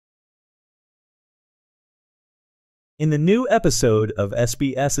In the new episode of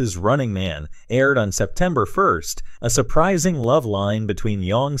SBS's Running Man, aired on September 1st, a surprising love line between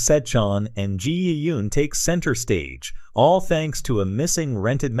Young Se-chon and Ji Ye-yoon takes center stage, all thanks to a missing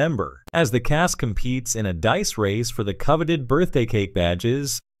rented member. As the cast competes in a dice race for the coveted birthday cake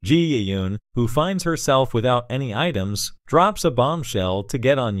badges, Ji Ye-yoon, who finds herself without any items, drops a bombshell to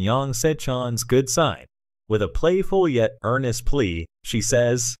get on Young Se-chon's good side. With a playful yet earnest plea, she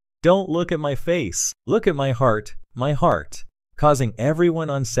says, "Don't look at my face, look at my heart, causing everyone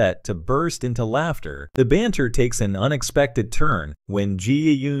on set to burst into laughter. The banter takes an unexpected turn when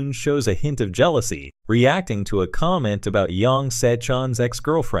Ji Ye-yoon shows a hint of jealousy, reacting to a comment about Young Se-chon's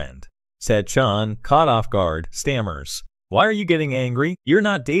ex-girlfriend. Se-chon, caught off guard, stammers, "Why are you getting angry? You're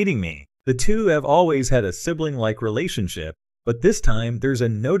not dating me." The two have always had a sibling-like relationship, but this time there's a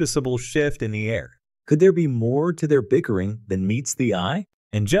noticeable shift in the air. Could there be more to their bickering than meets the eye?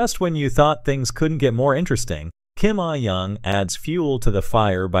 And just when you thought things couldn't get more interesting, Kim Ah-young adds fuel to the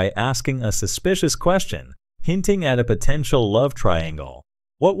fire by asking a suspicious question, hinting at a potential love triangle.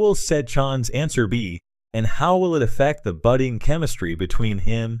 What will Se-chon's answer be, and how will it affect the budding chemistry between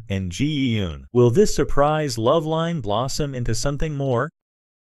him and Ji Ye-yoon? Will this surprise love line blossom into something more?